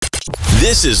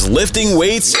This is lifting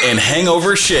weights and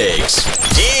hangover shakes.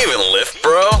 Do you even lift,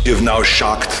 bro? You've now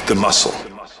shocked the muscle.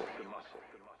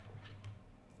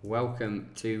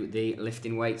 Welcome to the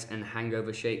Lifting Weights and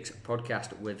Hangover Shakes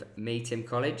podcast with me, Tim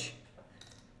College.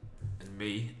 And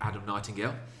me, Adam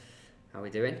Nightingale. How are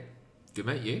we doing? Good,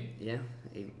 mate, you? Yeah,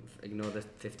 ignore the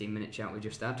 15-minute chat we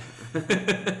just had.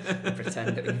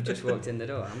 Pretend that we've just walked in the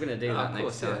door. I'm going to do that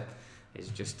next time. Yeah. It's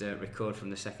just record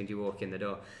from the second you walk in the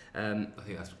door. I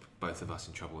think that's both of us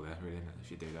in trouble there, really, isn't it,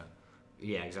 if you do that.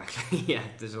 Yeah, exactly. Yeah,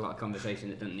 there's a lot of conversation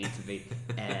that doesn't need to be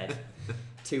aired.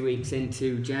 2 weeks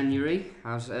into January,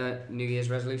 how's New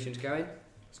Year's resolutions going?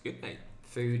 It's good, mate.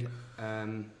 Food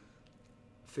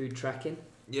tracking?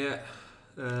 Yeah,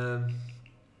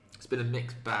 it's been a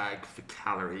mixed bag for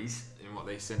calories in what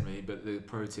they send me, but the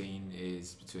protein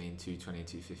is between 220 and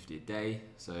 250 a day,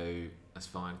 so that's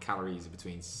fine. Calories are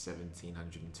between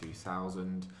 1,700 and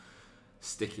 2,000.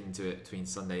 Sticking to it between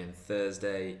Sunday and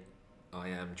Thursday. I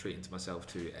am treating to myself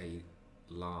to a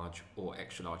large or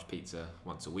extra large pizza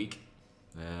once a week.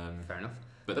 Fair enough.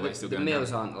 But the weight's still the going meals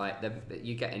down. aren't like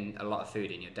you're getting a lot of food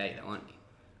in your day, though, aren't you?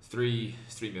 Three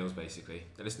meals basically,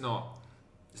 and it's not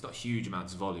huge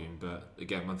amounts of volume. But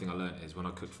again, one thing I learned is when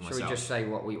I cook for myself. Should we just say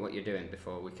what you're doing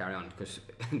before we carry on? Because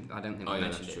I don't think we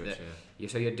mentioned it. True,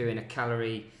 So you're doing a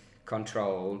calorie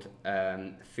controlled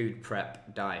food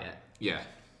prep diet. Yeah.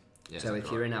 So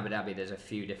if you're in Abu Dhabi, there's a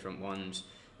few different ones.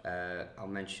 I'll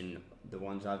mention the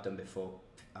ones I've done before.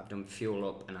 I've done Fuel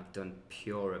Up and I've done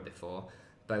Pura before.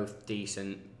 Both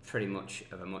decent, pretty much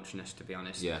of a muchness, to be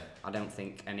honest. Yeah. I don't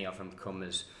think any of them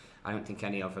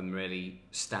really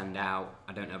stand out.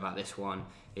 I don't know about this one.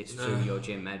 It's through your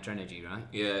gym, Edge Energy, right?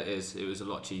 Yeah, it is. It was a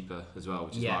lot cheaper as well,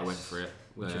 which is why I went for it.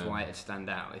 Which is why it'd stand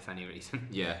out, if any reason.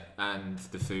 Yeah, and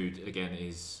the food, again,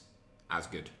 is as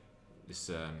good.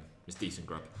 It's decent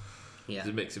grub. Yeah.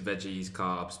 There's a mix of veggies,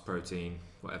 carbs, protein,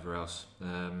 whatever else.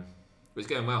 But it's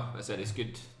going well. As I said, it's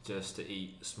good just to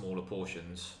eat smaller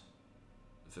portions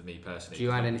for me personally. Do you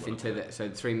add anything to that? So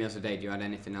 3 meals a day, do you add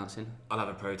anything else in? I'll have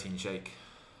a protein shake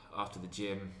after the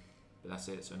gym, but that's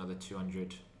it. So another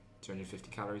 250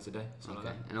 calories a day. Okay. Like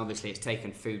that. And obviously it's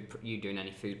taken you doing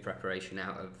any food preparation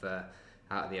out of the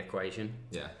equation.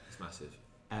 Yeah, it's massive.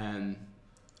 I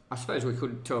suppose we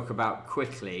could talk about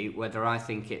quickly whether we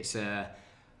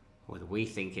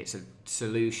think it's a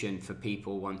solution for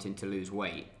people wanting to lose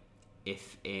weight.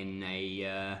 If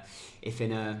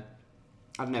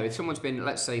someone's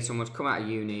come out of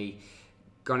uni,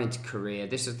 gone into career,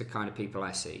 this is the kind of people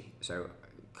I see. So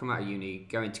come out of uni,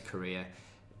 go into career,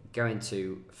 go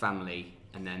into family,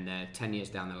 and then they're 10 years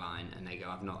down the line and they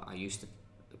go, I used to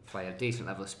play a decent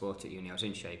level of sport at uni, I was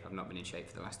in shape, I've not been in shape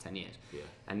for the last 10 years. Yeah.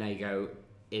 And they go,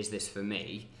 is this for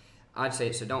me? I'd say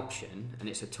it's an option and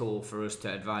it's a tool for us to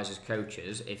advise as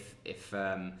coaches if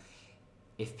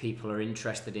people are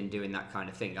interested in doing that kind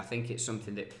of thing. I think it's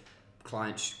something that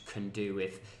clients can do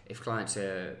if clients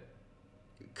are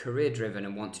career driven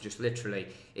and want to just literally,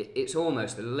 it's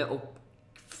almost a little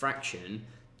fraction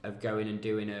of going and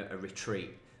doing a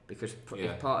retreat. Because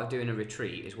if part of doing a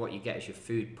retreat is what you get is your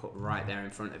food put right there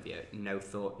in front of you, no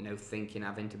thought, no thinking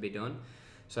having to be done.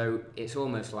 So it's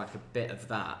almost like a bit of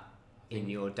that in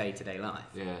your day-to-day life.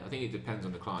 Yeah, I think it depends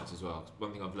on the clients as well.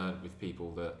 One thing I've learned with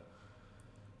people that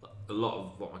a lot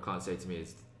of what my clients say to me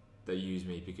is they use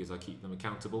me because I keep them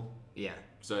accountable. Yeah.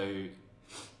 So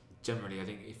generally, I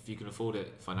think if you can afford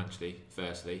it financially,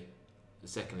 firstly,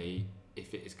 secondly,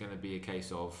 if it is going to be a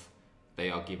case of they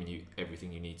are giving you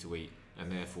everything you need to eat,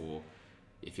 and therefore,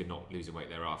 if you're not losing weight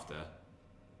thereafter,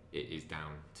 it is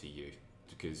down to you.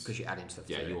 Because you're adding stuff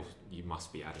to it. You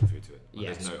must be adding food to it.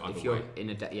 Yes, there's no other if you're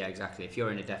way. Exactly. If you're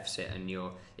in a deficit and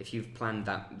if you've planned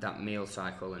that meal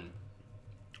cycle and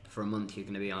for a month you're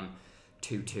going to be on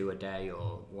 2 a day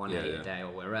or 1 a day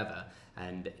or wherever,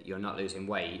 and you're not losing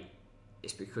weight,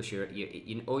 it's because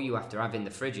you all you have to have in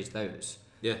the fridge is those.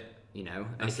 Yeah. You know,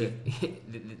 and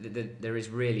there is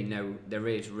really no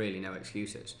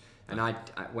excuses. And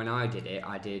when I did it,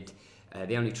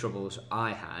 the only troubles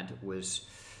I had was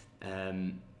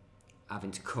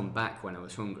having to come back when I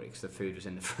was hungry because the food was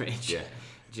in the fridge. Yeah.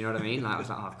 Do you know what I mean? Like I was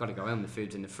like, I've got to go home, the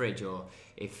food's in the fridge. Or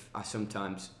if I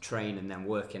sometimes train and then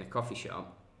work in a coffee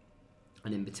shop,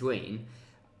 and in between,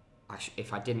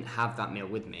 if I didn't have that meal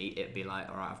with me, it'd be like,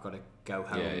 all right, I've got to go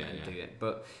home and do it.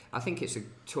 But I think it's a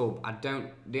tool.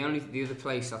 The other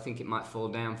place I think it might fall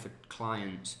down for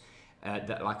clients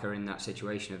that like are in that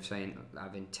situation of saying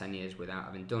having 10 years without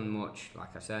having done much,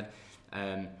 like I said,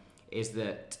 is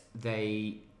that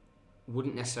they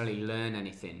wouldn't necessarily learn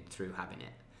anything through having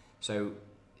it. So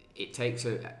it takes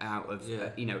it out of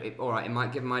all right. It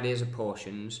might give them ideas of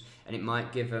portions, and it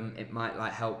might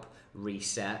like help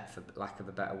reset, for lack of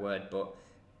a better word, but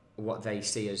what they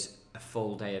see as a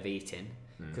full day of eating,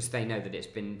 because they know that it's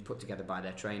been put together by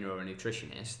their trainer or a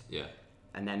nutritionist. Yeah.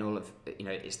 And then all of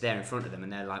it's there in front of them,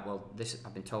 and they're like, well,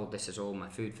 I've been told this is all my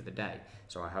food for the day.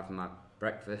 So I have my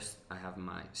breakfast, I have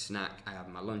my snack, I have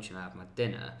my lunch, and I have my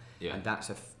dinner. Yeah. And that's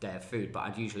a day of food. But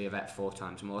I'd usually have ate 4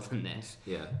 times more than this.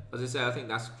 Yeah. As I say, I think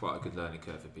that's quite a good learning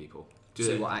curve for people.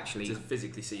 To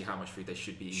physically see how much food they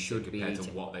should be eating compared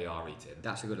to what they are eating.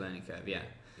 That's a good learning curve. Yeah.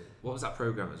 What was that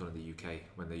program that was on in the UK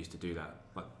when they used to do that?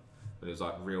 Like, when it was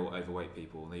like real overweight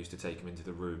people, and they used to take them into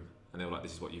the room. And they were like,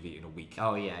 this is what you've eaten a week.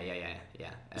 Oh, yeah.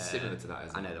 It's similar to that,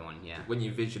 isn't it? I know the one, yeah. When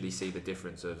you visually see the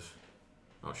difference of,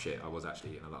 oh shit, I was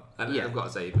actually eating a lot. And Yeah. I've got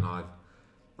to say, even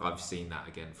I've seen that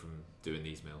again from doing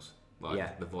these meals.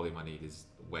 Like, the volume I need is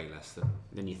way less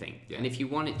than you think. Yeah. And if you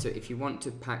want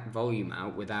to pack volume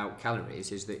out without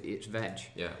calories, is that it's veg.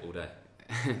 Yeah, all day.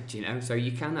 Do you know? So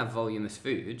you can have voluminous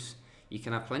foods. You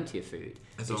can have plenty of food.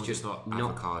 As long as it's not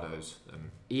avocados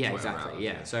and yeah, exactly.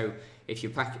 Yeah. So if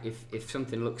you if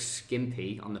something looks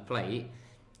skimpy on the plate,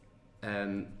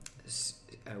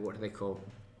 what do they call?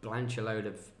 Blanch a load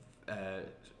of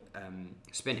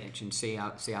spinach and see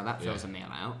how that fills the meal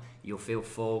out. You'll feel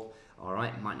full. All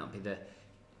right. It might not be the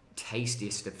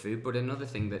tastiest of food, but another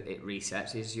thing that it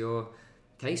resets is your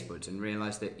taste buds, and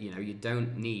realise that you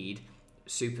don't need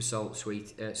super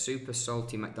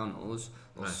salty McDonald's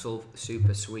or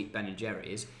super sweet Ben and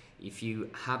Jerry's. If you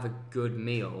have a good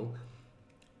meal,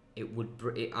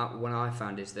 what I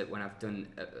found is that when I've done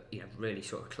really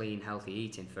sort of clean, healthy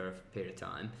eating for a period of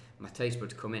time, my taste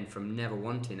buds come in from never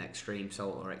wanting extreme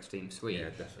salt or extreme sweet. Yeah,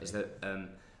 definitely. Is that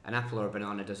an apple or a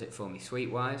banana does it for me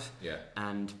sweet wise,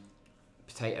 and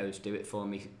potatoes do it for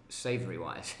me savoury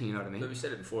wise. You know what I mean? But we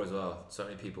said it before as well. So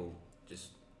many people just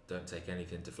don't take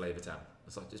anything to Flavour Town.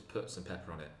 It's like, just put some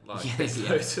pepper on it. Like, there's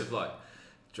loads of like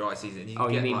dry seasoning.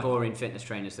 You mean like, boring fitness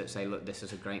trainers that say, look, this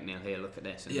is a great meal here, look at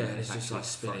this. And it's just like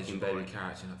spinach and baby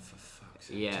carrots. You're like, for fuck's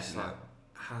sake. Yeah, just like,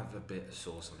 have a bit of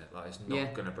sauce on it. Like, it's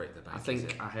not going to break the bank. I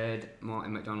think I heard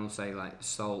Martin McDonald say, like,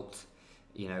 salt,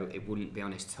 it wouldn't be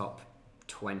on his top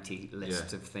 20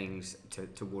 lists of things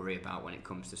to worry about when it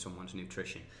comes to someone's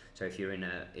nutrition. So if you're in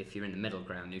the middle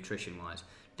ground nutrition wise,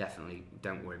 definitely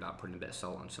don't worry about putting a bit of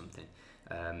salt on something.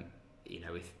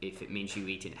 If it means you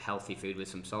eating healthy food with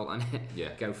some salt on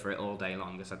it, go for it all day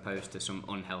long, as opposed to some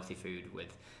unhealthy food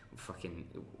with fucking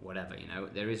whatever.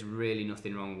 There is really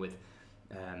nothing wrong with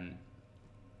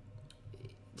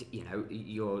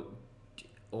your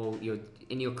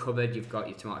in your cupboard. You've got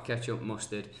your tomato ketchup,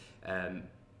 mustard,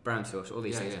 brown sauce, all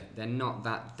these things. They're not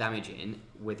that damaging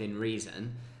within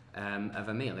reason of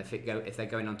a meal if they're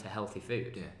going on to healthy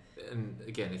food. Yeah, and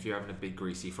again, if you're having a big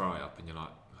greasy fry up and you're like,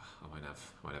 I won't have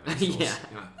any sauce.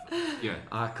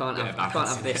 I can't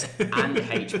have this and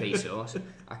HP sauce.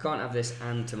 I can't have this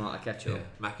and tomato ketchup. Yeah,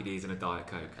 Mackie D's and a Diet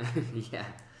Coke.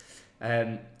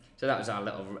 So that was our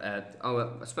little.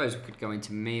 I suppose we could go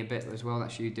into me a bit as well.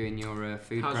 That's you doing your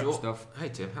food prep stuff. Hey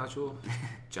Tim, how's your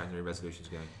January resolutions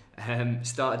going?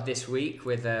 Started this week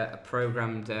with a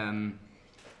programmed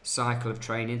cycle of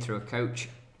training through a coach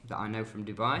that I know from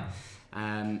Dubai.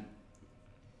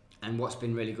 And what's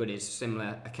been really good is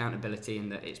similar accountability in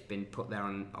that it's been put there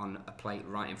on a plate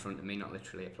right in front of me, not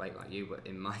literally a plate like you, but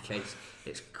in my case,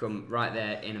 it's come right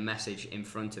there in a message in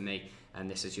front of me, and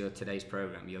this is your today's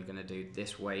program. You're going to do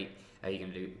this weight, you're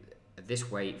going to do this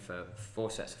weight for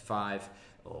 4 sets of 5,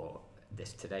 or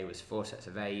this today was 4 sets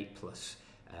of 8 plus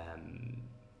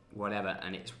whatever,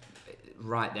 and it's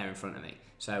right there in front of me.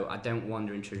 So I don't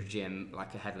wander into the gym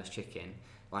like a headless chicken,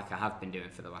 like I have been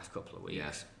doing for the last couple of weeks.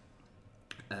 Yes.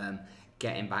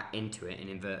 Getting back into it in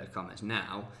inverted commas.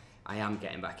 Now I am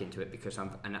getting back into it because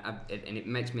and it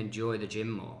makes me enjoy the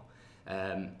gym more.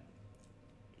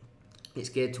 It's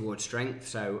geared towards strength,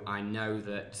 so I know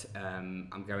that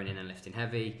I'm going in and lifting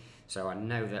heavy. So I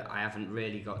know that I haven't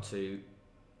really got to.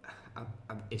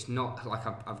 It's not like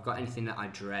I've got anything that I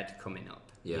dread coming up.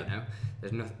 Yeah.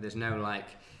 You know, there's no like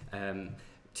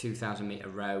 2,000 meter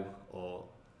row or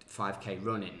 5k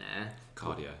run in there.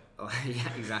 Cardio. Yeah,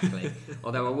 exactly.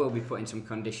 Although I will be putting some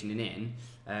conditioning in.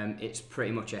 It's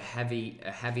pretty much a heavy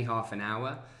half an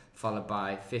hour, followed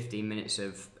by 15 minutes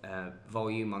of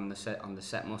volume on the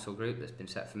set muscle group that's been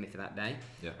set for me for that day.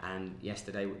 Yeah. And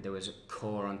yesterday there was a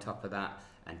core on top of that,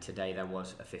 and today there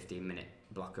was a 15-minute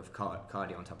block of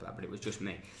cardio on top of that. But it was just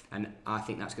me, and I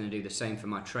think that's going to do the same for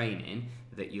my training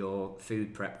that your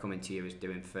food prep coming to you is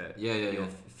doing for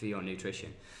for your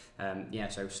nutrition.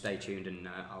 So stay tuned and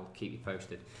I'll keep you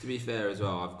posted. To be fair as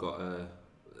well, I've got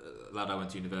lad I went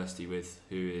to university with,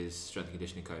 who is strength and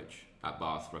conditioning coach at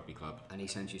Bath Rugby Club. And he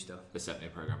sends you stuff. The sent me a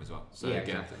program as well. So yeah,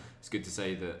 again, exactly. it's good to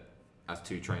say that as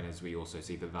two trainers, we also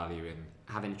see the value in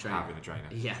having a trainer.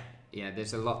 Yeah.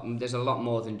 There's a lot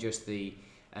more than just the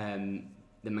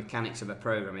mechanics of a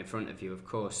program in front of you. Of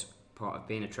course, part of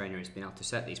being a trainer is being able to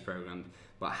set these programs,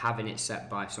 but having it set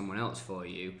by someone else for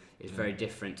you is very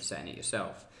different to setting it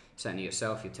yourself. Setting it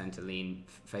yourself, you tend to lean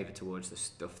favour towards the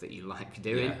stuff that you like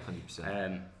doing.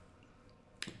 Yeah,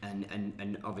 100%.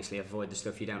 And obviously avoid the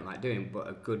stuff you don't like doing. But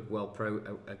a good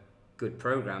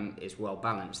program is well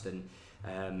balanced, and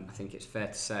I think it's fair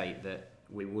to say that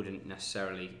we wouldn't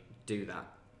necessarily do that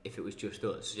if it was just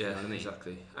us. Yeah, you know what I mean?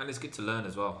 Exactly. And it's good to learn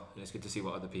as well. It's good to see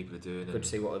what other people are doing. Good to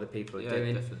see what other people are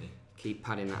doing. Definitely. Keep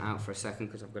padding that out for a second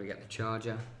because I've got to get the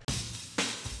charger.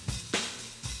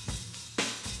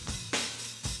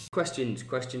 Questions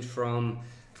from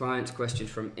clients, questions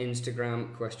from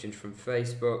Instagram, questions from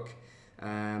Facebook.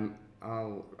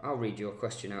 I'll read your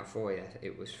question out for you.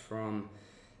 It was from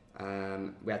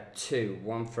we had two.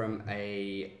 One from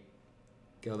a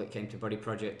girl that came to Body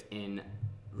Project in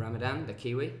Ramadan, the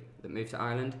Kiwi that moved to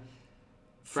Ireland.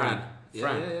 Fran.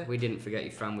 Yeah. We didn't forget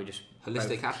you, Fran. We just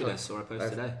Holistic Happiness, or I post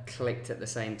today. Clicked at the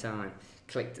same time,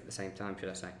 should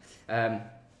I say?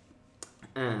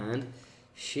 And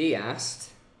she asked,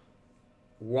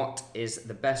 what is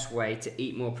the best way to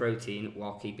eat more protein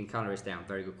while keeping calories down?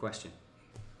 Very good question.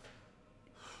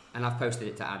 And I've posted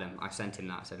it to Adam. I sent him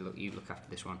that. I said, look, you look after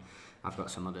this one. I've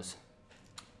got some others.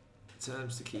 In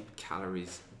terms to keep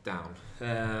calories down,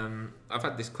 I've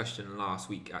had this question last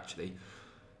week actually.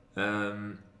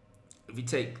 If you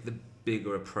take the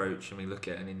bigger approach and we look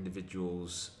at an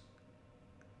individual's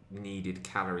needed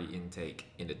calorie intake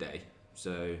in a day,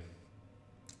 so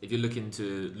if you're looking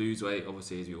to lose weight,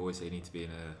 obviously as we always say, you need to be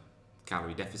in a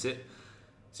calorie deficit,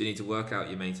 so you need to work out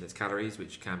your maintenance calories,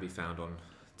 which can be found on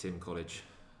Tim College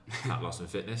Fat Loss and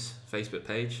Fitness Facebook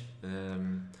page.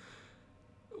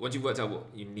 Once you've worked out what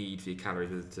you need for your calories,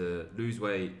 whether to lose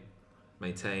weight,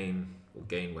 maintain or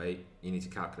gain weight, you need to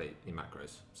calculate your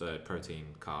macros, so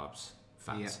protein, carbs,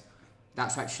 fats. Yeah.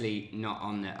 That's actually not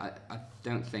on there. I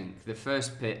don't think the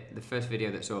first video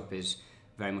that's up is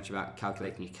very much about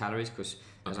calculating your calories, because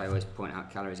as I always point out,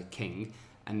 calories are king,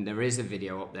 and there is a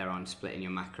video up there on splitting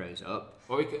your macros up.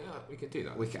 Well, we can do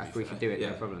that. We can do it,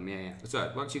 no problem. Yeah.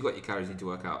 So once you've got your calories, you need to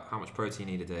work out how much protein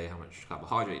you need a day, how much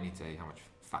carbohydrate you need a day, how much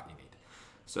fat you need.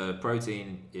 So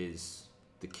protein is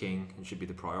the king and should be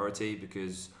the priority,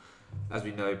 because as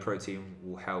we know, protein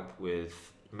will help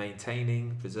with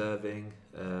maintaining, preserving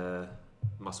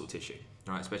muscle tissue,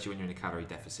 right? Especially when you're in a calorie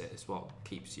deficit, it's what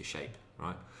keeps your shape,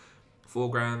 right? 4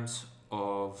 grams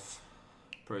of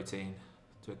protein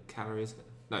to a calorie, is it?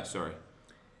 No, sorry.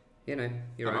 You know,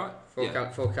 you're right.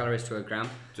 Right? 4 calories to a gram.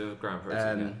 To a gram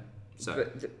protein, yeah. So.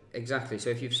 Exactly. So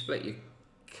if you've split your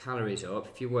calories up,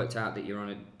 if you worked out that you're on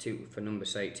a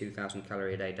 2,000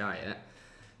 calorie a day diet,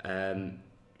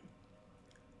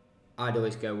 I'd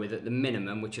always go with, at the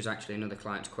minimum, which is actually another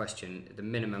client's question, the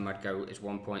minimum I'd go is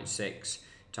 1.6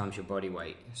 times your body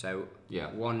weight. So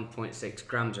 1.6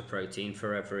 grams of protein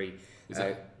for every... Is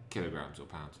that kilograms or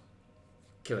pounds?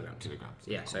 Kilograms. Kilograms.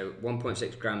 Yeah, so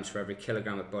 1.6 grams for every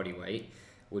kilogram of body weight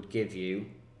would give you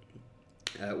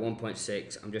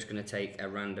 1.6. I'm just going to take a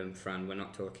random, Fran, we're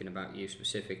not talking about you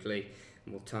specifically,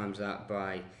 and we'll times that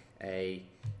by a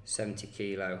 70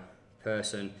 kilo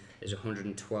person is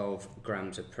 112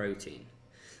 grams of protein.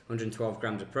 112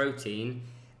 grams of protein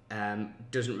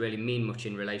doesn't really mean much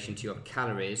in relation to your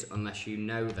calories unless you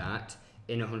know that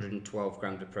in 112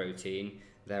 grams of protein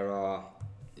there are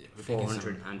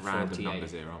 448 random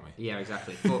numbers here, aren't we? Yeah,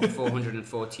 exactly.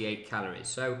 448 calories.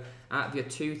 So out of your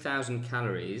 2,000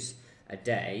 calories a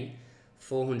day,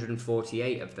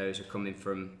 448 of those are coming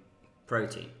from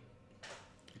protein.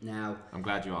 Now, I'm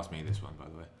glad you asked me this one, by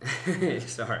the way.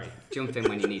 Sorry, jump in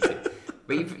when you need to.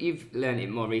 But you've learned it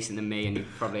more recent than me, and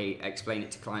you've probably explained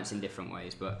it to clients in different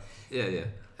ways. But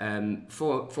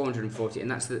 440, and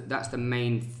that's the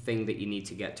main thing that you need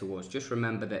to get towards. Just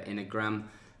remember that in a gram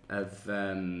of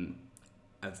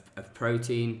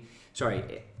protein,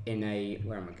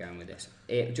 where am I going with this?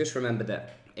 Just remember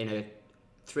that in a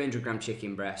 300 gram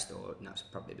chicken breast, or no, it's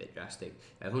probably a bit drastic,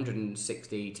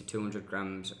 160 to 200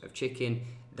 grams of chicken,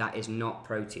 that is not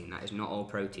protein. That is not all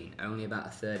protein. Only about a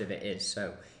third of it is.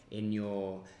 So in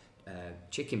your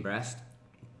chicken breast,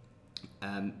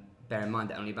 bear in mind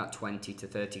that only about 20 to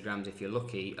 30 grams, if you're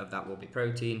lucky, of that will be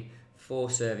protein. 4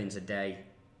 servings a day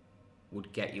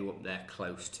would get you up there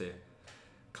close to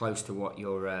what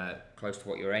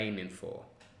you're aiming for.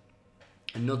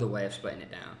 Another way of splitting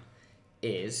it down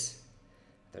is,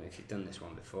 I don't know if you've done this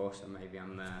one before, so maybe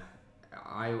I'm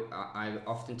I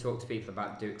often talk to people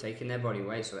about taking their body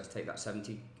weight. So let's take that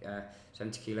 70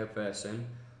 kilo person,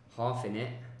 half in it,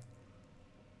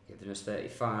 giving us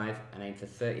 35, and aim for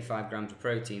 35 grams of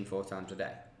protein 4 times a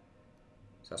day.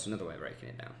 So that's another way of breaking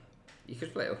it down. You could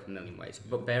split it up a million ways,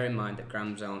 but bear in mind that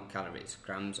grams aren't calories.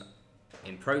 Grams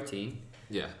in protein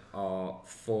are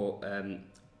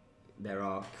there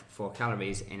are 4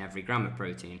 calories in every gram of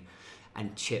protein,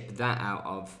 and chip that out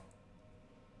of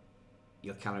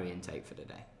your calorie intake for the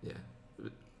day. Yeah.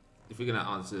 If we're going to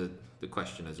answer the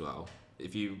question as well,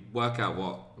 if you work out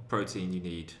what protein you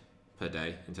need per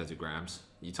day in terms of grams,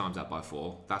 you times that by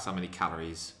 4, that's how many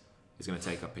calories it's going to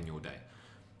take up in your day.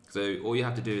 So all you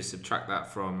have to do is subtract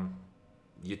that from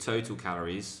your total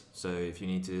calories. So if you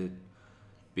need to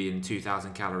be in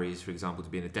 2,000 calories, for example, to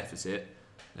be in a deficit,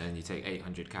 and you take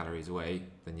 800 calories away,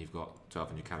 then you've got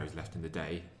 1,200 calories left in the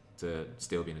day to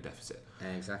still be in a deficit.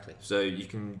 Exactly. So you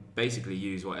can basically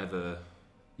use whatever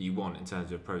you want in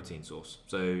terms of protein source.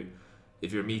 So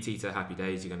if you're a meat eater, happy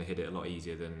days, you're going to hit it a lot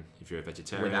easier than if you're a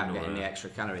vegetarian. Without getting the extra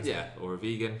calories. Yeah, or a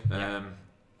vegan. Yeah.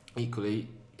 Equally,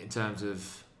 in terms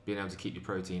of being able to keep your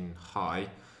protein high,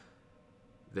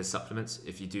 there's supplements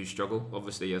if you do struggle.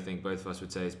 Obviously, I think both of us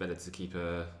would say it's better to keep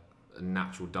a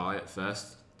natural diet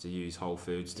first, to use whole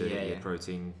foods to hit your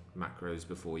protein macros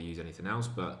before you use anything else.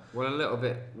 But well, a little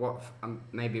bit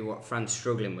maybe what Fran's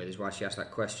struggling with is why she asked that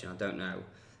question. I don't know.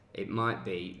 It might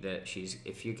be that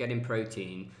if you're getting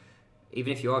protein,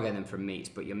 even if you are getting them from meats,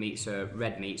 but your meats are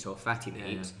red meats or fatty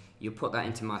meats, you put that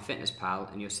into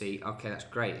MyFitnessPal and you'll see, okay, that's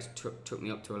great. It took me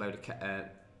up to a load of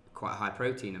quite a high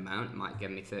protein amount. It might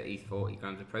give me 30-40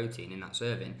 grams of protein in that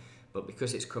serving, but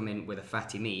because it's come in with a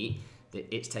fatty meat,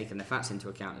 it's taken the fats into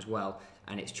account as well,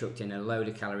 and it's chucked in a load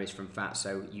of calories from fat,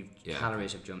 so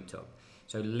calories have jumped up.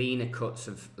 So leaner cuts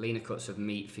of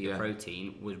meat for your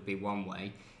protein would be one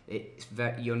way.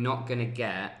 You're not going to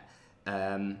get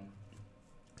 30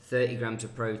 grams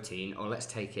of protein, or let's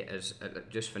take it as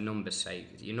just for numbers' sake,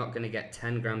 you're not going to get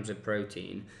 10 grams of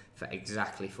protein for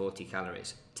exactly 40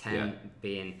 calories. 10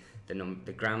 being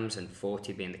the grams and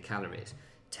 40 being the calories.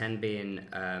 10 being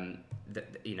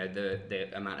the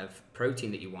amount of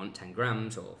protein that you want, 10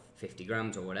 grams or 50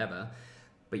 grams or whatever,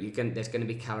 but there's going to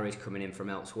be calories coming in from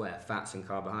elsewhere, fats and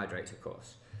carbohydrates, of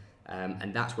course.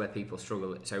 And that's where people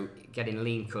struggle. So getting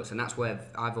lean cuts, and that's where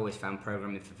I've always found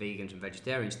programming for vegans and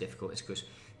vegetarians difficult, is because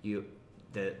the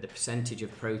percentage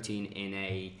of protein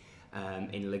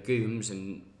in legumes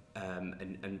and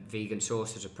vegan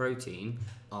sources of protein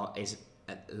is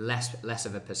less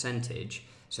of a percentage.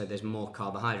 So there's more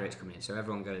carbohydrates coming in. So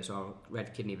everyone goes, "Oh,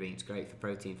 red kidney beans, great for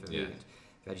protein for vegans,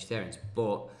 vegetarians."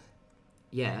 But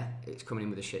it's coming in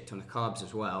with a shit ton of carbs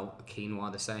as well. Quinoa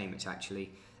the same. It's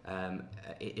actually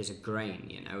it is a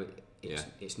grain.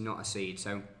 It's not a seed.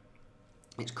 So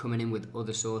it's coming in with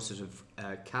other sources of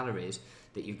calories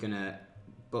that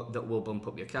that will bump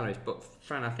up your calories. But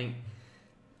Fran, I think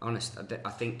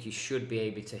you should be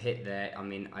able to hit there. I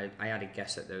mean, I had a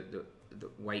guess at the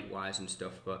weight wise and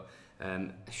stuff, but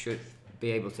I should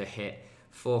be able to hit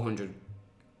 400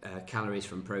 calories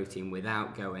from protein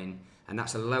without going, and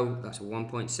that's a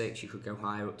 1.6. You could go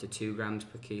higher, up to 2 grams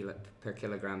per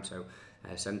kilogram. So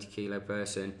 70 kilo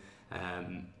person,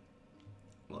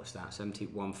 what's that?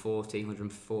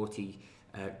 140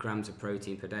 grams of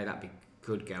protein per day. That'd be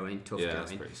good going, tough going.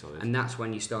 That's pretty solid. And that's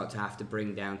when you start to have to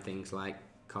bring down things like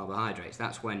carbohydrates.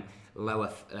 That's when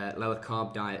lower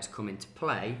carb diets come into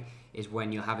play, is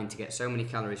when you're having to get so many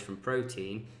calories from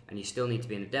protein and you still need to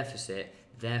be in a deficit,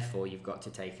 therefore you've got to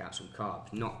take out some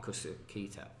carbs, not because of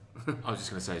keto. I was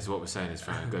just going to say, so what we're saying is,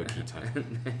 Fran, go keto.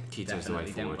 Keto's the way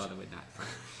forward. Don't bother with that.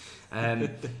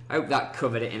 I hope that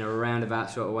covered it in a roundabout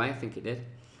sort of way. I think it did.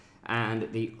 And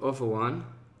the other one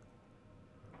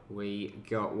we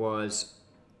got was,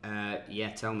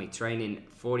 tell me, training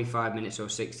 45 minutes or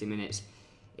 60 minutes,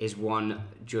 is one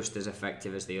just as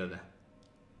effective as the other?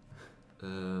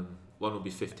 One will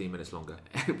be 15 minutes longer.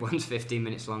 One's 15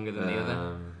 minutes longer than the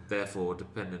other. Therefore,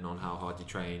 depending on how hard you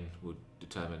train, would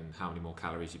determine how many more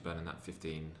calories you burn in that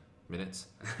 15 minutes.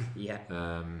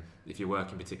 If you're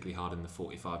working particularly hard in the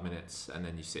 45 minutes and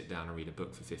then you sit down and read a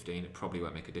book for 15, it probably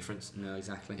won't make a difference. No,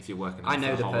 exactly. If you're working I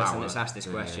know for the a whole person hour, that's asked this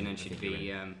question, and she'd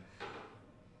be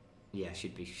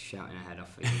she'd be shouting her head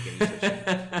off for giving such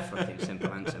a fucking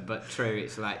simple answer. But true,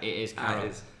 it's like, it is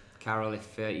Carol. Carol,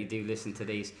 if you do listen to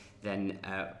these, then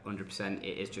 100% it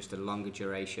is just a longer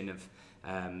duration of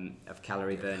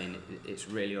calorie burning. It's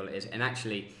really all it is. And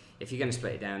actually, if you're going to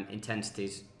split it down,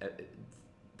 intensity's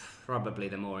probably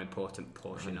the more important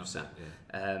portion of that.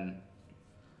 Yeah.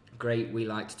 Great, we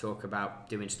like to talk about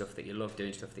doing stuff that you love,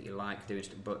 doing stuff that you like,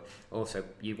 but also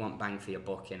you want bang for your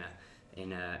buck in a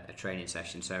in a training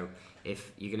session. So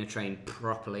if you're going to train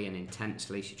properly and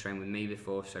intensely, you should train with me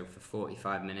before, so for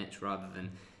 45 minutes rather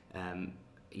than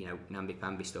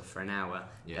namby-pamby stuff for an hour.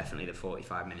 Definitely the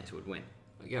 45 minutes would win.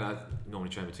 Again, I normally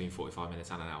train between 45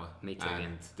 minutes and an hour. Me too.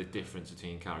 And the difference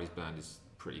between calories burned is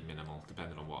pretty minimal,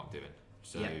 depending on what I'm doing.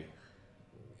 So,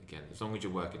 again, as long as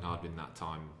you're working hard in that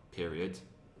time period,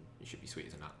 you should be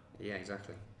sweeter than that. Yeah,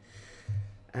 exactly.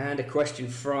 And a question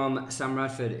from Sam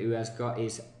Radford, who has got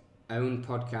his own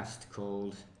podcast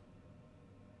called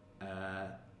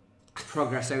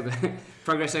Progress Over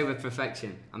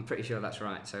Perfection. I'm pretty sure that's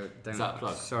right. So don't. Is that a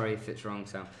plug? Sorry if it's wrong,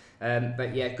 Sam.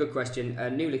 But yeah, good question.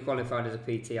 Newly qualified as a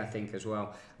PT, I think, as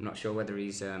well. I'm not sure whether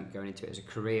he's going into it as a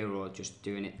career or just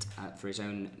doing it for his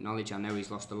own knowledge. I know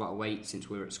he's lost a lot of weight since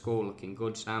we were at school. Looking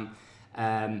good, Sam.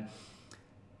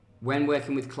 When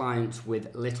working with clients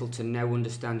with little to no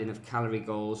understanding of calorie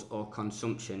goals or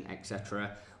consumption,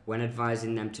 etc., when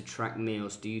advising them to track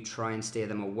meals, do you try and steer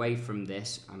them away from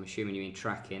this, I'm assuming you mean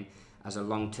tracking, as a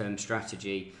long-term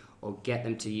strategy, or get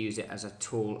them to use it as a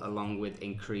tool along with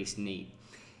increased need?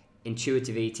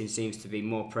 Intuitive eating seems to be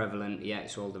more prevalent. Yeah,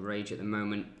 it's all the rage at the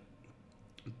moment.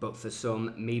 But for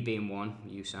some, me being one,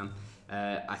 you Sam,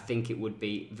 I think it would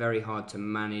be very hard to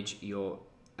manage your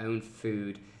own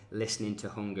food listening to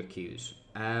hunger cues.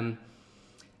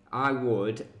 I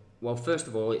would, well, first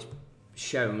of all, it's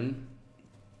shown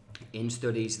in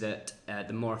studies that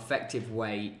the more effective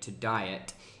way to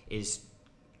diet is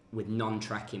with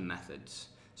non-tracking methods.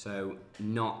 So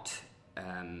not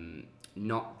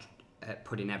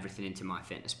putting everything into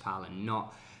MyFitnessPal and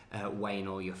not weighing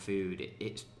all your food.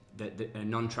 It's a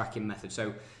non-tracking method.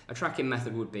 So a tracking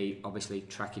method would be obviously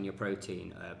tracking your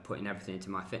protein, putting everything into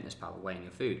MyFitnessPal, weighing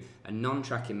your food. A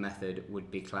non-tracking method would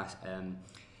be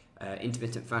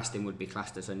intermittent fasting would be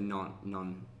classed as a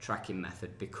non-tracking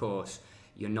method, because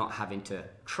you're not having to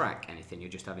track anything, you're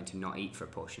just having to not eat for a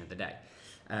portion of the day.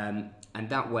 And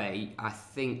that way, I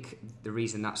think the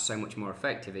reason that's so much more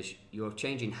effective is you're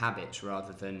changing habits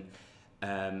rather than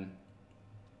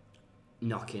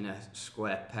knocking a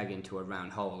square peg into a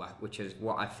round hole, which is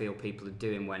what I feel people are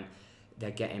doing when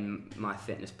they're getting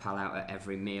MyFitnessPal out at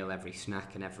every meal, every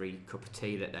snack and every cup of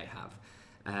tea that they have.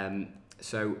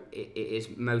 So it is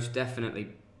most definitely,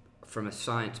 from a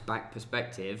science-backed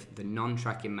perspective, the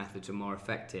non-tracking methods are more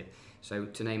effective. So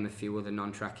to name a few other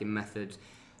non-tracking methods,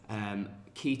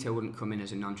 keto wouldn't come in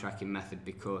as a non-tracking method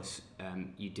because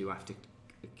you do have to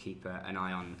keep an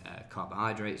eye on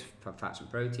carbohydrates, fats and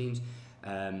proteins.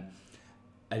 I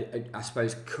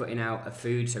suppose cutting out a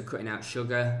food, so cutting out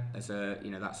sugar as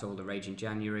that's all the rage in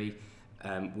January,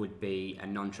 would be a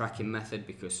non-tracking method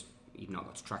because you've not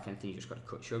got to track anything, you've just got to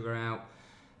cut sugar out.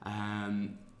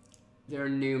 There are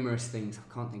numerous things, I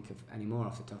can't think of any more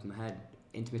off the top of my head.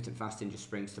 Intermittent fasting just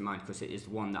springs to mind because it is the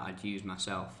one that I'd use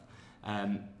myself.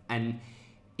 And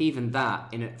even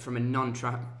that, from a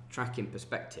non-tracking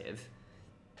perspective,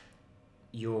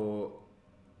 there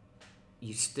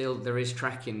is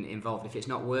tracking involved. If it's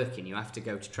not working, you have to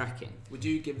go to tracking. Would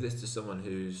you give this to someone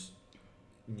who's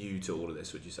new to all of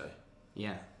this, would you say?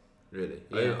 Yeah. Really?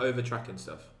 Yeah. Over tracking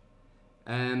stuff?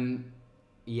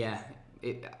 Yeah.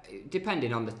 It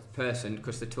depending on the person,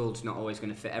 because the tool's not always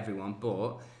going to fit everyone,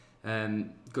 but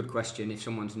good question. If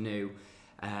someone's new,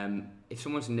 the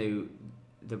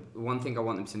one thing I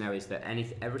want them to know is that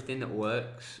everything that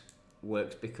works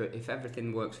because if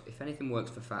anything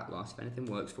works for fat loss, if anything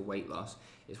works for weight loss,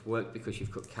 it's worked because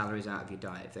you've cut calories out of your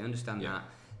diet. If they understand that,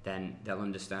 then they'll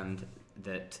understand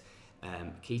that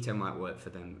keto might work for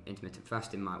them, intermittent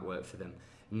fasting might work for them,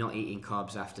 not eating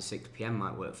carbs after 6 p.m.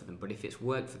 might work for them. But if it's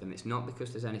worked for them, it's not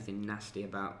because there's anything nasty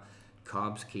about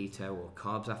carbs keto or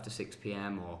carbs after 6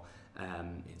 p.m. or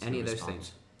any of those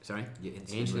things. Sorry? Your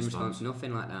insulin response,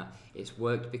 nothing like that. It's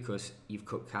worked because you've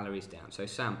cut calories down. So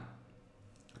Sam,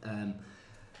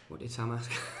 what did Sam ask?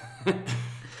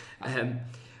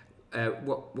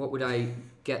 What would I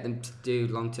get them to do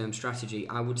long-term strategy?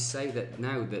 I would say that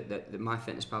now that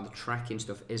MyFitnessPal, the tracking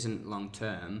stuff isn't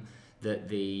long-term,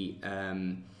 that it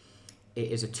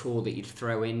is a tool that you'd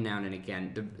throw in now and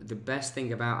again. The best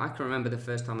thing about, I can remember the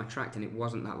first time I tracked, and it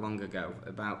wasn't that long ago,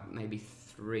 about maybe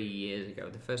 3 years ago,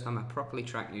 the first time I properly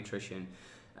tracked nutrition,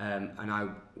 and I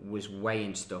was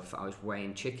weighing stuff. I was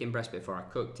weighing chicken breast before I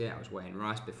cooked it, I was weighing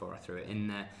rice before I threw it in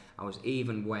there, I was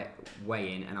even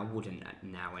weighing, and I wouldn't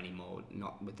now anymore,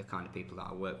 not with the kind of people that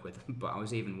I work with, but I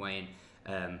was even weighing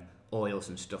oils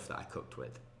and stuff that I cooked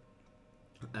with.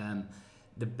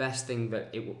 The best thing that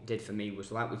it did for me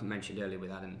was, like we mentioned earlier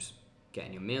with Adam's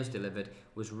getting your meals delivered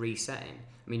was resetting.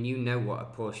 I mean, you know what a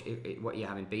portion, what you're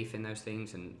having beef in those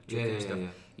things and chicken and stuff. Yeah.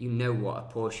 You know what a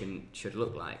portion should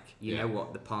look like. You know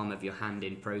what the palm of your hand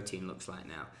in protein looks like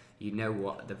now. You know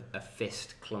what a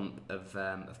fist clump of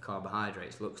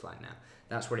carbohydrates looks like now.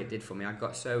 That's what it did for me. I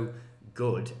got so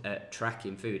good at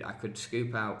tracking food. I could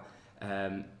scoop out.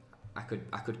 I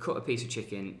could cut a piece of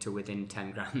chicken to within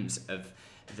 10 grams of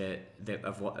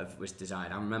what was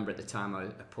desired. I remember at the time a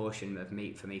portion of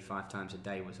meat for me 5 times a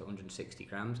day was 160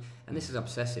 grams, and this is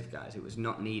obsessive, guys. It was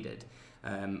not needed.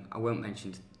 I won't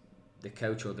mention the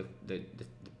coach or the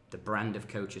brand of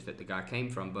coaches that the guy came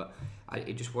from, but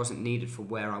it just wasn't needed for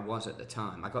where I was at the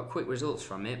time. I got quick results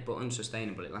from it, but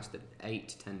unsustainable. It lasted 8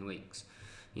 to 10 weeks.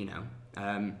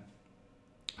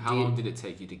 How long did it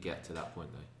take you to get to that point,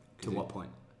 though? To what point?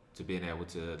 To being able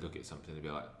to look at something and be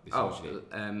like, this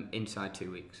inside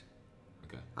 2 weeks.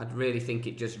 Okay. I'd really think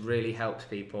it just really helps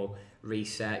people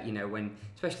reset, when,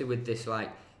 especially with this,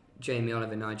 like, Jamie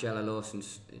Oliver, Nigella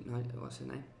Lawson's, what's her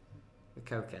name? The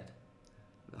cokehead.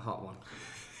 The hot one.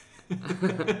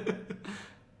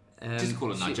 Just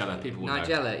call it Nigella, people will know.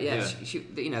 Nigella, yeah. She,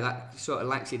 that sort of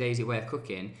laxy-daisy way of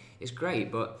cooking is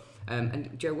great, but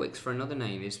and Joe Wicks, for another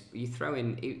name, is he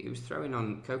was throwing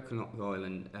on coconut oil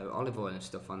and olive oil and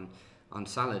stuff on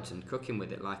salads and cooking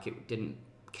with it like it didn't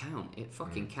count. It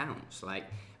fucking counts. Like,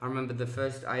 I remember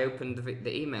I opened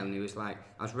the email and he was like,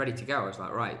 I was ready to go. I was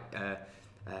like, right,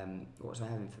 what was I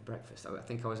having for breakfast? I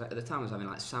think at the time I was having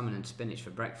like salmon and spinach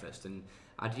for breakfast, and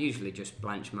I'd usually just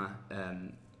blanch my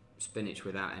spinach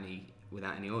without any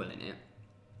oil in it,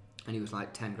 and he was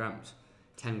like 10 grams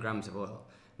of oil.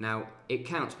 Now it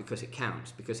counts because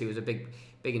he was a big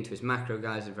into his macro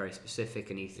guys, are very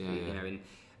specific, and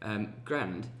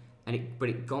grand, but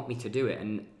it got me to do it.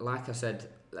 And like I said,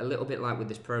 a little bit like with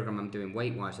this program I'm doing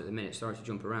weight wise at the minute, sorry to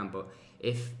jump around, but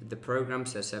if the program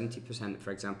says 70%, for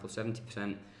example,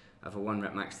 70% of a 1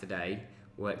 rep max today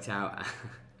worked out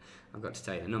I've got to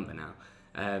tell you the number now,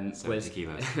 70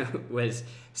 kilos. was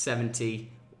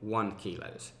 71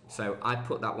 kilos. So I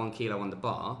put that 1 kilo on the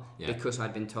bar because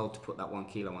I'd been told to put that 1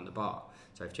 kilo on the bar.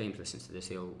 So if James listens to this,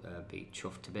 he'll be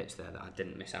chuffed to bits there that I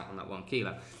didn't miss out on that 1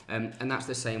 kilo. And that's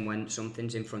the same when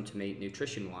something's in front of me,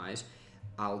 nutrition-wise,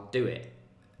 I'll do it.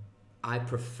 I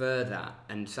prefer that.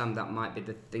 And Sam, that might be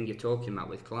the thing you're talking about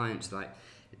with clients. Like,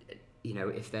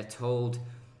 if they're told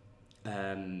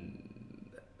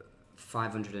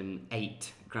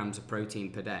 508 grams of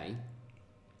protein per day,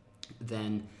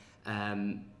 then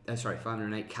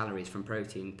 508 calories from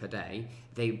protein per day,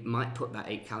 they might put that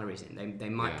 8 calories in. They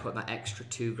might put that extra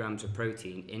 2 grams of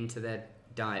protein into their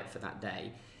diet for that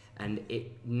day, and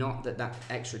not that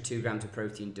extra 2 grams of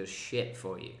protein does shit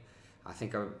for you. I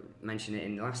think I mentioned it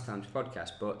in last time's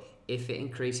podcast, but if it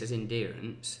increases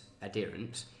adherence,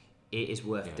 it is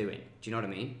worth doing. Do you know what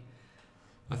I mean?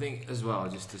 I think as well,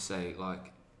 just to say,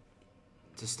 like,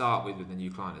 to start with a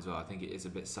new client as well, I think it is a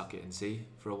bit suck it and see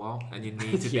for a while, and you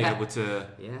need to be able to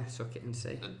suck it and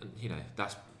see. And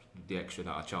that's the extra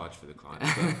that I charge for the client.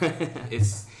 But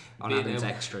it's on Adam's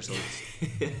extras.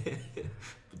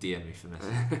 DM me for this.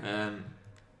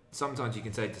 Sometimes you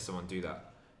can say to someone, do that.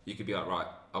 You could be like, right,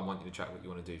 I want you to track what you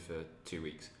want to do for 2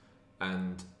 weeks,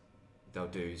 and they'll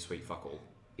do sweet fuck all.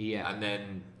 Yeah. And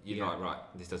then you're like, right,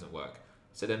 this doesn't work.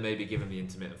 So then maybe give them the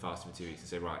intermittent fasting for 2 weeks and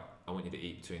say, right, I want you to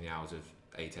eat between the hours of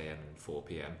 8 a.m. and 4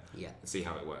 p.m. Yeah. And see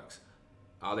how it works.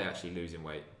 Are they actually losing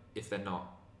weight? If they're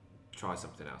not, try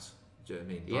something else. Do you know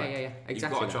what I mean? Yeah. Exactly.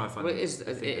 You've got to try and find. Well, it is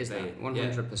that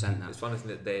 100% now. It's one thing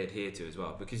that they adhere to as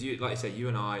well, because you, like you say, you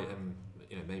and I, and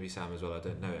maybe Sam as well. I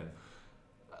don't know him.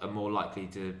 Are more likely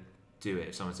to do it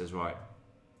if someone says, right,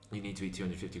 you need to eat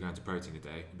 250 grams of protein a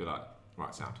day. You'd be like,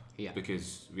 right, sound. Yeah.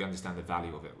 Because we understand the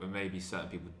value of it, where maybe certain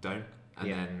people don't,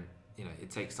 and then.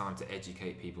 It takes time to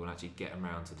educate people and actually get them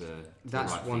around to the.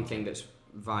 That's right one thing that's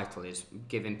vital, is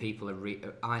giving people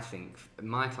I think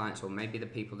my clients, or maybe the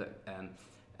people that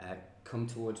come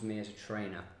towards me as a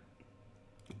trainer,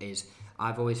 is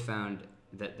I've always found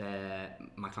that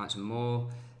my clients are more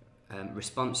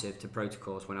responsive to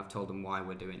protocols when I've told them why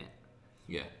we're doing it.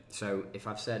 Yeah. So if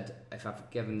I've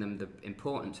given them the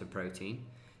importance of protein,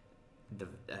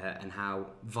 and how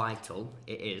vital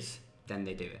it is, then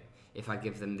they do it. If I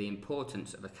give them the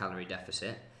importance of a calorie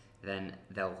deficit, then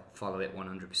they'll follow it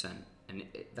 100%. And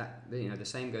the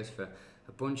same goes for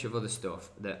a bunch of other stuff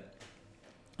that,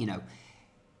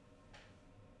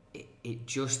 it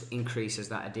just increases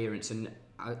that adherence. And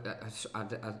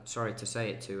I'm sorry to say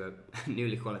it to a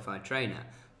newly qualified trainer,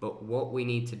 but what we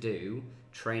need to do,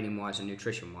 training-wise and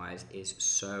nutrition-wise, is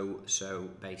so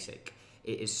basic.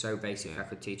 It is so basic. I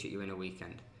could teach it you in a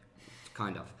weekend,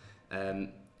 kind of.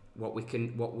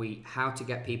 how to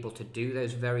get people to do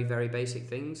those very, very basic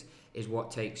things is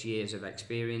what takes years of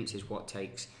experience, is what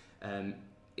takes a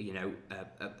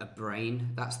brain.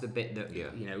 That's the bit that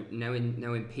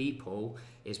knowing people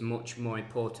is much more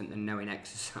important than knowing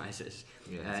exercises.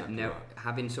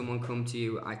 Having someone come to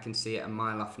you, I can see it a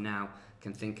mile off now.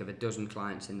 Can think of a dozen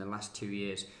clients in the last 2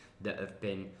 years that have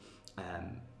been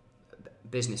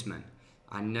businessmen.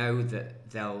 I know that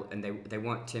they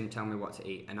want Tim, tell me what to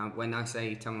eat, and when I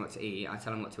say tell me what to eat, I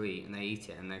tell them what to eat, and they eat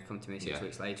it, and they come to me 6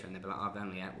 weeks later, and they'll be like, I've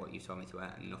only ate what you told me to eat,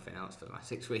 and nothing else for the last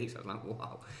 6 weeks. I was like,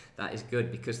 wow, that is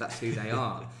good, because that's who they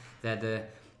are. They're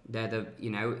the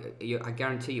I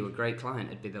guarantee you a great client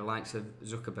would be the likes of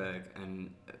Zuckerberg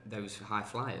and those high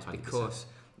flyers, 100%. Because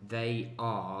they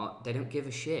don't give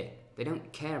a shit. They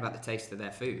don't care about the taste of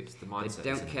their food. It's the mindset, they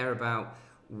don't care about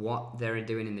what they're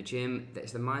doing in the gym.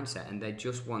 It's the mindset, and they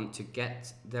just want to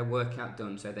get their workout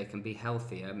done so they can be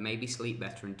healthier, maybe sleep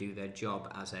better, and do their job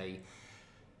as a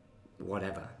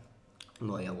whatever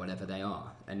lawyer, whatever they are,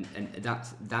 and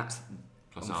that's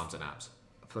plus arms and abs.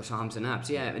 Plus arms and abs,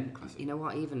 yeah. And you know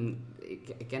what? Even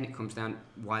again, it comes down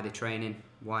why they're training.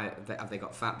 Why have they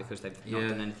got fat? Because they've not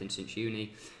done anything since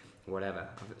uni, whatever.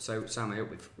 So Sam, I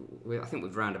think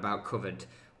we've roundabout covered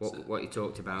what you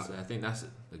talked about. So I think that's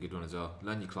a good one as well.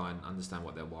 Learn your client, understand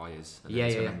what their why is, and then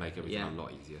it's going to make everything a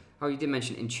lot easier. Oh, you did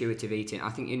mention intuitive eating. I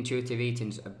think intuitive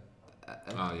eating's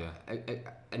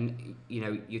and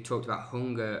you talked about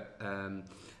hunger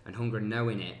and hunger and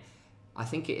knowing it. I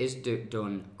think it is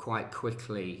done quite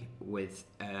quickly with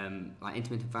like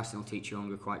intermittent fasting will teach you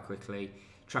hunger quite quickly.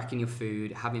 Tracking your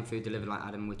food, having food delivered like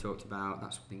Adam we talked about,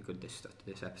 that's been good this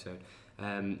episode.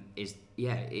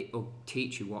 It'll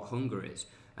teach you what hunger is.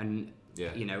 And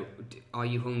are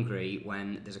you hungry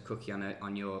when there's a cookie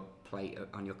on your plate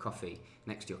on your coffee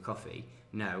next to your coffee?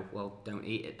 No, well, don't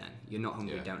eat it then. You're not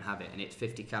hungry, don't have it. And it's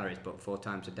 50 calories, but 4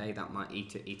 times a day, that might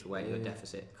eat away your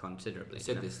deficit considerably. I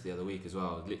said this the other week as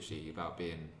well, literally about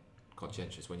being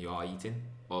conscientious when you are eating.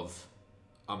 I'm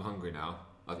hungry now,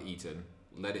 I've eaten.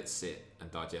 Let it sit and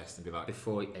digest and be like,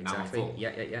 before exactly. Now I'm full.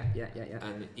 Yeah.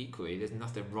 And equally, there's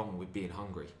nothing wrong with being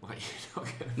hungry. Like,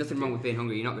 nothing wrong with being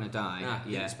hungry. You're not going to die.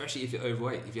 Especially if you're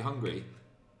overweight. If you're hungry.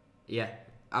 Yeah,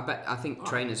 I think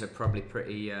trainers are probably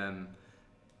pretty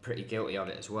guilty of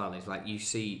it as well. It's like you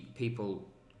see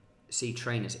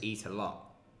trainers eat a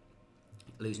lot,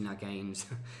 losing their gains,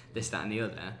 this, that, and the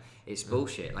other. It's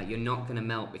bullshit. Like, you're not going to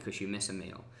melt because you miss a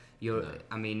meal.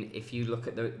 I mean, if you look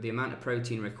at the amount of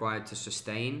protein required to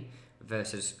sustain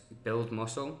versus build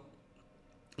muscle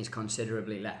is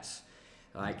considerably less.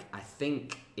 Like, I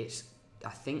think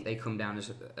they come down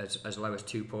as low as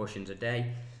 2 portions a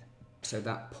day. So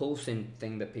that pulsing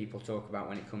thing that people talk about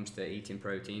when it comes to eating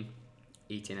protein,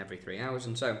 eating every 3 hours,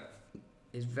 and so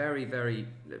is very, very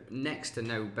next to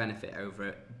no benefit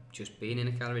over just being in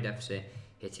a calorie deficit,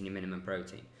 hitting your minimum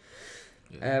protein.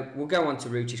 We'll go on to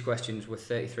Ruchi's questions. We're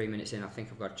 33 minutes in. I think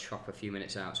I've got to chop a few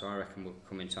minutes out, so I reckon we'll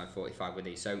come inside 45 with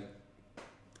these. So,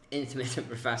 intermittent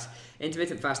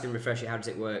fasting refresher, how does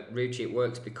it work? Ruchi, it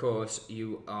works because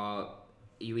you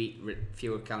eat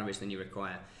fewer calories than you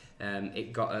require.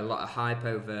 It got a lot of hype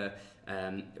over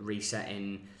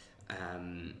resetting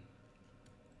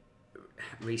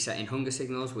hunger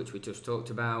signals, which we just talked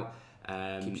about.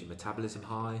 Keeps your metabolism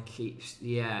high.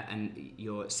 And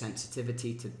your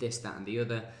sensitivity to this, that, and the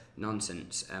other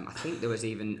nonsense. I think there was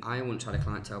I once had a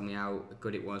client tell me how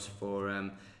good it was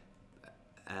for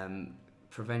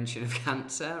prevention of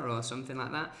cancer or something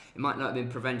like that. It might not have been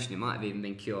prevention, it might have even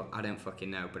been cure. I don't fucking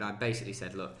know. But I basically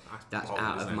said, look, that's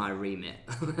out of my remit.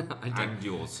 And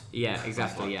yours. Yeah,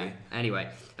 exactly. Yeah. Anyway,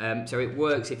 so it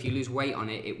works if you lose weight on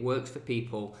it. It works for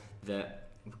people that.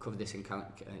 We've covered this in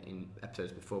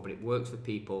episodes before, but it works for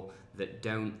people that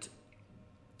don't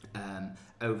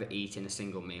overeat in a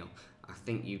single meal. I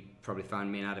think you probably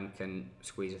found me and Adam can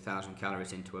squeeze 1,000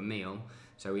 calories into a meal.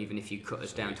 So even if you cut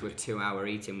us down to a 2-hour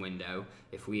eating window,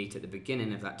 if we eat at the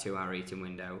beginning of that 2-hour eating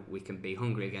window, we can be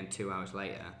hungry again 2 hours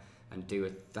later and do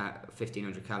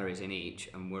 1,500 calories in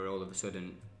each, and we're all of a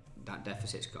sudden that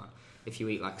deficit's gone. If you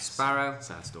eat like a sparrow,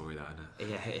 sad story that,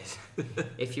 isn't it? Yeah, it is.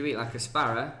 If you eat like a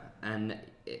sparrow and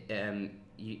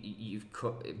you've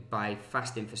cut by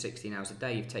fasting for 16 hours a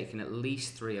day, you've taken at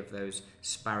least 3 of those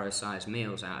sparrow-sized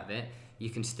meals out of it. You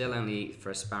can still only eat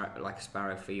for a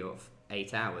sparrow for your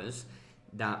 8 hours.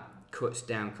 That cuts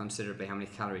down considerably how many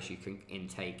calories you can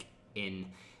intake in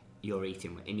your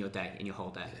eating in your day, in your whole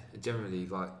day. Yeah, generally,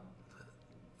 like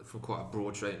for quite a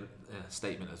broad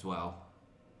statement as well.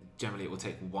 Generally, it will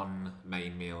take 1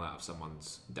 main meal out of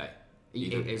someone's day.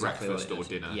 Either exactly breakfast or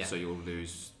dinner, so you'll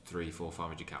lose 300, 400,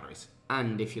 500 calories.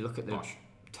 And if you look at the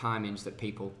timings that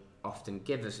people often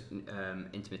give us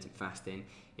intermittent fasting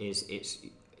is it's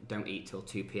don't eat till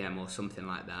 2 p.m. or something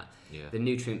like that. Yeah. The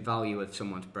nutrient value of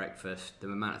someone's breakfast, the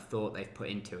amount of thought they've put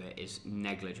into it is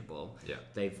negligible. Yeah.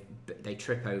 They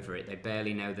trip over it. They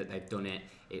barely know that they've done it.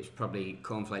 It's probably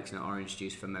cornflakes and orange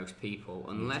juice for most people,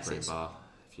 unless it's bar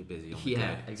if you're busy on the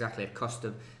day. Exactly, a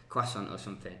custard croissant or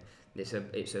something. It's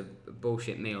a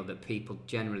bullshit meal that people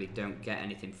generally don't get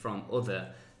anything from,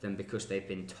 other than because they've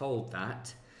been told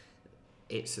that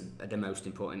it's the most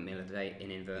important meal of the day,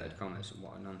 in inverted commas.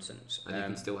 What a nonsense. And you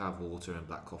can still have water and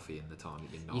black coffee in the time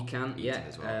that you're not You can, eating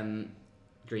as well.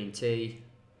 Green tea,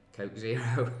 Coke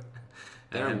Zero.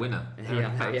 They're a winner. They're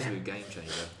an absolute game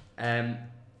changer.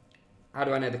 How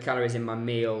do I know the calories in my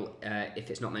meal? If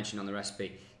it's not mentioned on the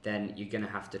recipe, then you're going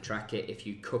to have to track it. If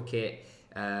you cook it,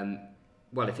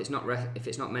 well, if it's not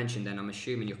mentioned, then I'm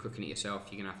assuming you're cooking it yourself.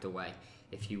 You're going to have to weigh.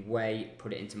 If you weigh,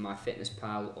 put it into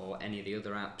MyFitnessPal or any of the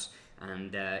other apps,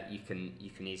 and you can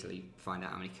easily find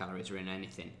out how many calories are in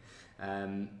anything.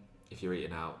 If you're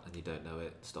eating out and you don't know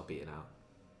it, stop eating out.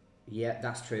 Yeah,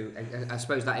 that's true. I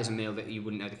suppose that is a meal that you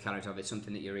wouldn't know the calories of. It's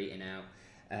something that you're eating out.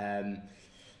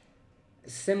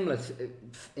 Similar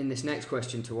in this next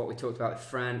question to what we talked about with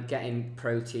Fran, getting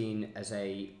protein with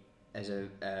a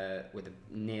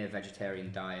near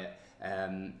vegetarian diet.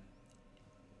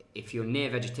 If you're near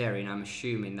vegetarian, I'm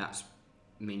assuming that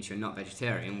means you're not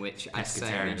vegetarian, which I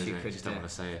say means you could. Just don't want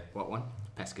to say it. What one?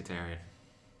 Pescatarian.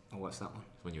 Oh, what's that one?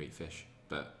 It's when you eat fish,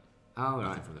 but oh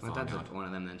right. from the My dad's farmyard. one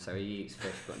of them then, so he eats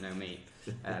fish but no meat.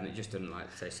 It just doesn't like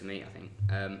the taste of meat, I think.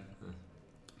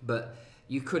 But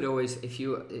you could always,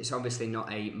 it's obviously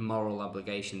not a moral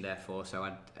obligation, therefore. So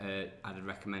I'd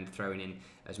recommend throwing in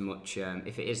as much.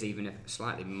 If it is even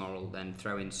slightly moral, then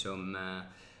throw in some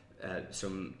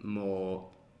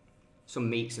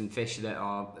meats and fish that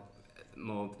are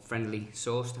more friendly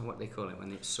sourced. What they call it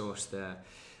when it's sourced,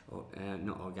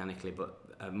 not organically, but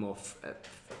more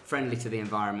friendly to the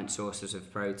environment sources of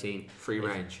protein. Free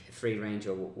range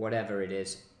or whatever it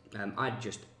is.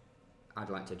 I'd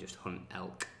like to just hunt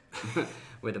elk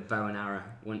with a bow and arrow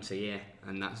once a year,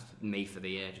 and that's me for the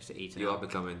year, just to eat. You are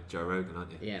becoming Joe Rogan,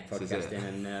 aren't you? Yeah, podcasting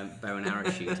and bow and arrow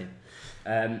shooting.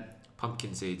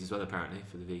 Pumpkin seeds as well, apparently,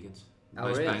 for the vegans.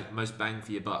 Oh, really? Most bang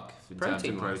for your buck in terms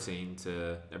of protein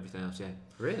to everything else, yeah.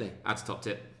 Really? Adds top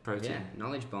tip, protein. Yeah,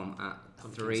 knowledge bomb at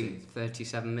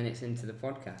 37 minutes into the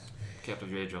podcast. Careful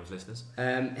of your eardrums, listeners.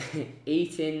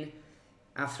 Eating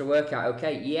after a workout,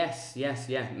 okay? Yes.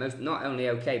 Not only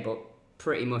okay, but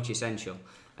pretty much essential.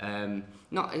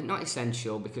 Not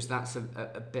essential, because that's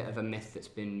a bit of a myth that's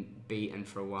been beaten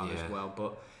for a while as well.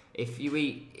 But if you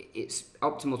eat, it's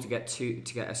optimal to get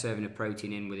a serving of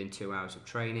protein in within 2 hours of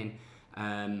training.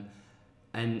 And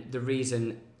the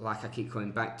reason, like I keep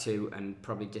coming back to, and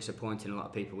probably disappointing a lot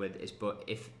of people with, is but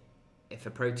if a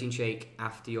protein shake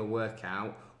after your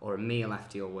workout or a meal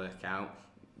after your workout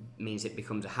means it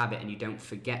becomes a habit and you don't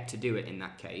forget to do it in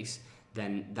that case,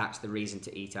 then that's the reason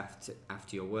to eat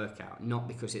after your workout, not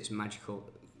because it's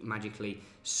magically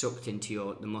sucked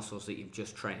into the muscles that you've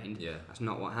just trained. Yeah. That's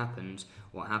not what happens.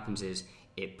 What happens is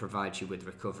it provides you with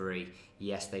recovery.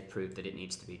 Yes, they proved that it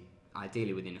needs to be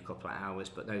ideally within a couple of hours,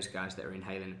 but those guys that are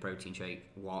inhaling a protein shake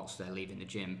whilst they're leaving the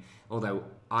gym, although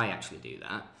I actually do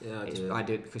that, I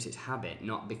do it because it's habit,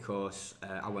 not because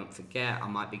I won't forget. I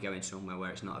might be going somewhere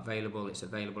where it's not available. It's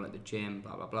available at the gym,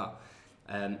 blah blah blah.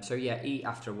 So yeah, eat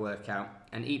after a workout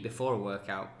and eat before a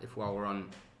workout while we're on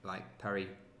like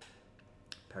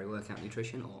peri-workout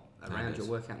nutrition or around your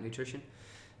workout nutrition.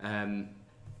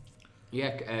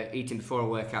 Eating before a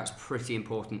workout's pretty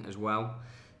important as well.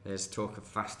 There's talk of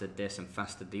fasted this and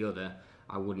fasted the other.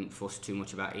 I wouldn't fuss too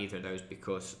much about either of those,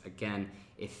 because again,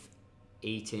 if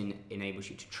eating enables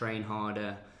you to train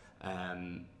harder,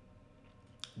 then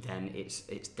it's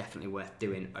definitely worth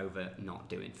doing over not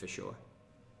doing, for sure.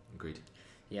 Agreed.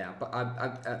 Yeah, but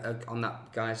I on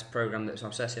that guy's program that's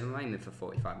obsessive, I'm aiming for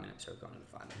 45 minutes, so I've got another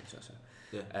 5 minutes or so.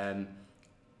 Yeah.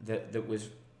 That was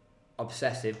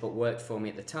obsessive, but worked for me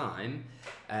at the time.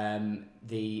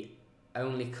 The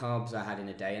only carbs I had in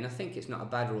a day, and I think it's not a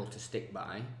bad rule to stick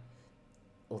by,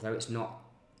 although it's not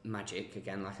magic,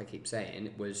 again, like I keep saying,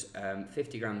 it was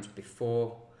 50 grams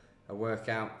before a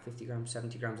workout, 50 grams,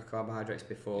 70 grams of carbohydrates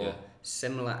before,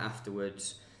 similar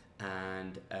afterwards,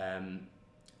 and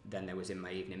then there was in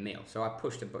my evening meal. So I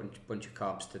pushed a bunch of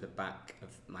carbs to the back of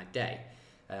my day.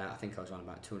 I think I was on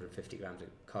about 250 grams of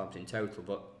carbs in total,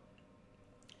 but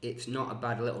it's not a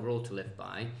bad little rule to live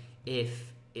by.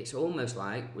 If it's almost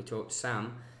like, we talked to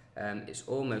Sam, it's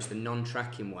almost the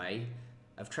non-tracking way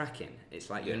of tracking. It's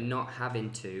like you're not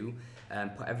having to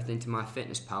put everything to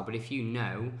MyFitnessPal, but if you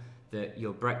know that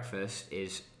your breakfast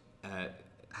is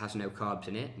has no carbs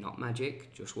in it, not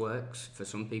magic, just works for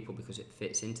some people because it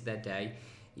fits into their day.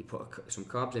 You put some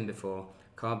carbs in before,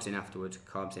 carbs in afterwards,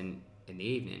 carbs in the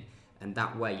evening, and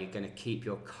that way you're going to keep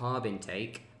your carb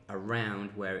intake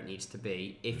around where it needs to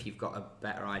be if you've got a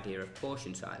better idea of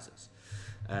portion sizes.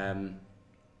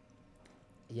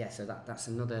 So that's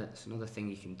another thing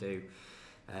you can do.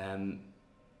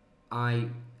 I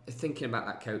thinking about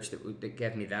that coach that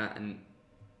gave me that, and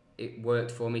it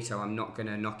worked for me, so I'm not going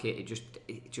to knock it.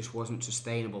 It just wasn't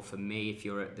sustainable for me. If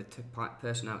you're the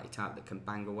personality type that can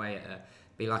bang away at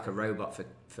be like a robot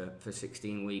for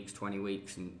 16 weeks, 20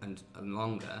 weeks and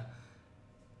longer,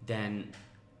 then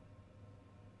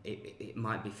it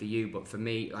might be for you. But for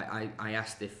me, like I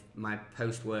asked if my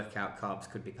post-workout carbs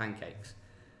could be pancakes.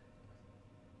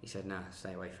 He said, nah,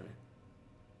 stay away from it.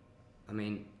 I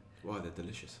mean... Why, they're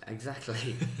delicious.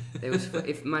 Exactly.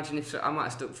 Imagine if I might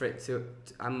have stuck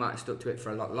to it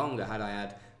for a lot longer had I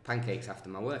had pancakes after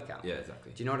my workout. Yeah,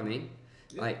 exactly. Do you know what I mean?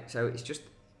 Yeah. Like, so it's just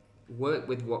work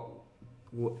with what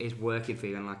is working for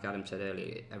you, and like Adam said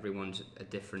earlier, everyone's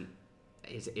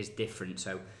is different.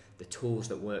 So the tools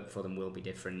that work for them will be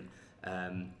different.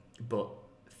 But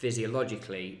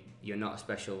physiologically, you're not a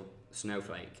special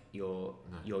snowflake. You're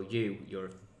a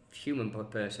human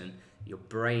person. Your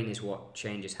brain is what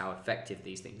changes how effective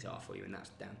these things are for you, and that's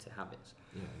down to habits.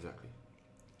 Yeah, exactly.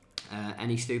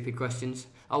 Any stupid questions?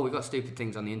 Oh, we've got stupid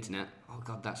things on the internet. Oh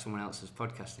God, that's someone else's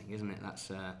podcasting, isn't it? That's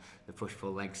the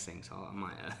push-pull legs thing, so I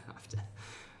might have to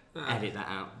edit that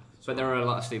out. But there are a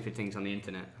lot of stupid things on the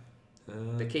internet.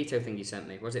 The keto thing you sent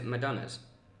me, was it Madonna's?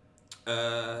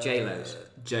 J-Lo's?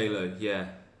 J-Lo, yeah.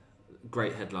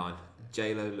 Great headline.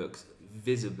 J-Lo looks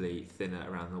visibly thinner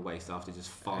around the waist after just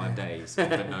 5 days of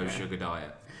the no sugar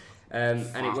diet.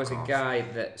 And it was a guy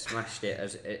that smashed it.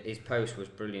 As his post was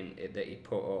brilliant that he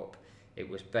put up. It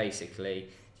was basically,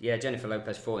 Jennifer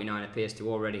Lopez, 49, appears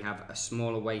to already have a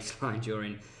smaller waistline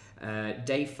during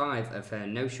day 5 of her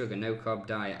no sugar, no carb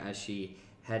diet as she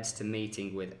heads to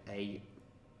meeting with a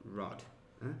Rod.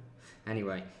 Huh?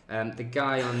 Anyway, the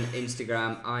guy on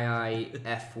Instagram,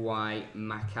 IIFY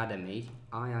Macademy,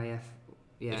 IIF.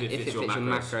 Yeah, if it fits your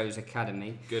macros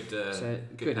Academy. Good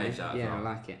page that. Yeah, I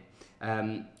like it.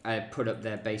 I put up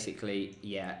there basically,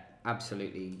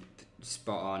 absolutely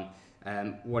spot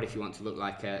on. What if you want to look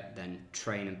like her? Then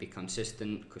train and be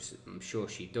consistent, because I'm sure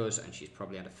she does, and she's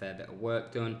probably had a fair bit of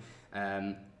work done.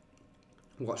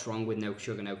 What's wrong with no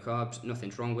sugar, no carbs?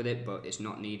 Nothing's wrong with it, but it's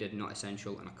not needed, not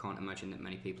essential, and I can't imagine that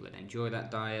many people would enjoy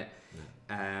that diet.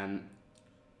 No.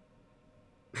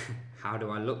 How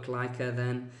do I look like her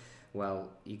then? Well,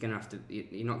 you're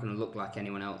not gonna look like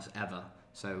anyone else ever,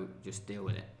 so just deal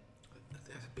with it.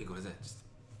 That's a big one, isn't it? Just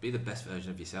be the best version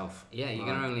of yourself. Yeah, you're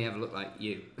gonna only ever look like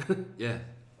you. Yeah.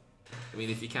 I mean,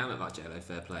 if you can look like J-Lo,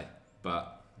 fair play,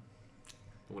 but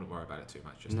I wouldn't worry about it too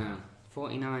much just now.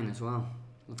 49 as well.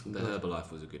 The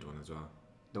Herbalife was a good one as well.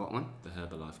 The what one? The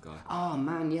Herbalife guy. Oh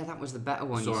man, yeah, that was the better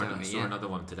one. Saw another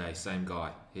one today. Same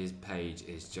guy. His page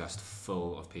is just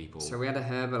full of people. So we had a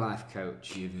Herbalife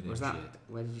coach. Was that? Shit.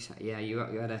 Where did you say? Yeah, you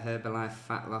had a Herbalife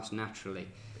fat loss naturally.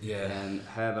 Yeah.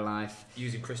 Herbalife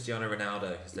using Cristiano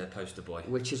Ronaldo as their poster boy.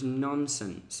 Which is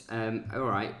nonsense. All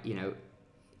right,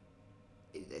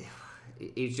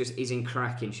 he's in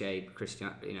cracking shape,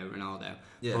 Cristiano Ronaldo.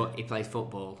 Yeah. But he plays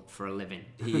football for a living.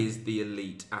 He is the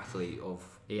elite athlete of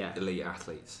elite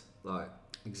athletes. Like,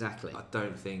 exactly. I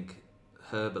don't think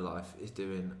Herbalife is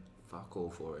doing fuck all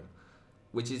for him.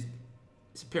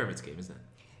 It's a pyramid scheme, isn't it?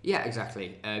 Yeah,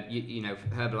 exactly.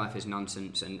 Herbalife is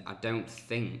nonsense, and I don't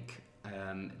think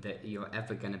that you're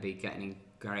ever going to be getting in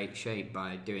great shape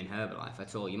by doing Herbalife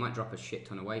at all. You might drop a shit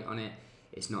ton of weight on it.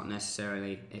 It's not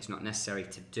necessary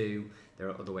to do. There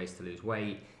are other ways to lose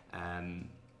weight.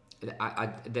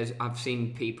 I've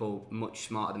seen people much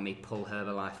smarter than me pull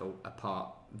Herbalife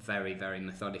apart very, very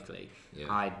methodically. Yeah.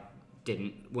 I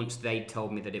didn't. Once they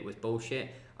told me that it was bullshit,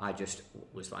 I just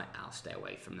was like, I'll stay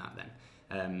away from that then.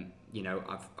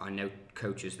 I know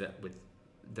coaches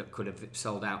that could have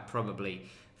sold out probably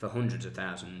for hundreds of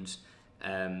thousands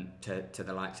to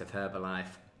the likes of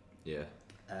Herbalife. Yeah.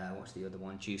 What's the other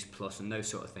one? Juice Plus and those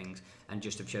sort of things, and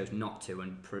just have chose not to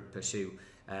and pursue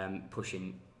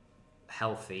pushing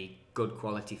healthy, good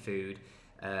quality food,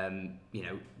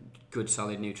 good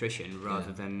solid nutrition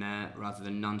rather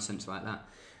than nonsense like that.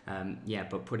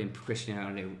 But putting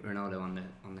Cristiano Ronaldo on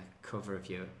the cover of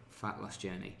your fat loss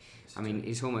journey,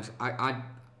 it's almost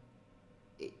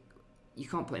you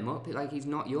can't put him up. Like, he's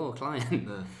not your client.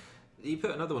 No. You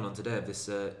put another one on today of this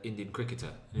Indian cricketer,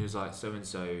 and he was like, so and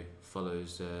so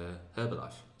follows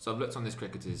Herbalife. So I've looked on this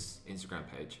cricketer's Instagram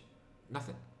page,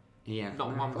 nothing. Yeah,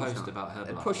 Not one of course post not. about Herbalife.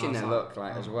 They're pushing their look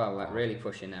as well, God. really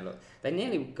pushing their look. They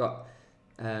nearly got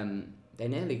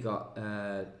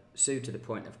sued to the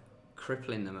point of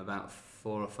crippling them about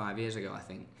 4 or 5 years ago, I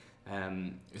think.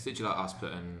 It's literally like us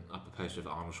putting up a poster of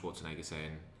Arnold Schwarzenegger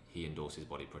saying he endorses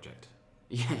Body Project.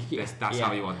 Yeah, That's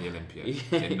how he won the Olympia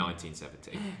in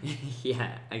 1970.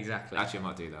 Yeah, exactly. Actually, I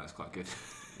might do that. It's quite good.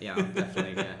 Yeah,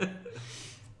 definitely. Yeah.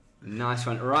 Nice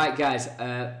one. Right, guys.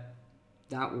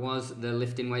 That was the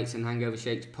Lifting Weights and Hangover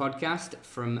Shakes podcast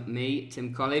from me,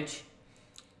 Tim College.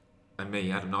 And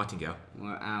me, Adam Nightingale.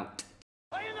 We're out.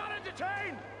 Are you not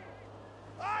entertained?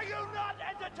 Are you not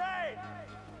entertained?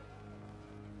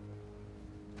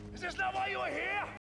 Is this not why you are here?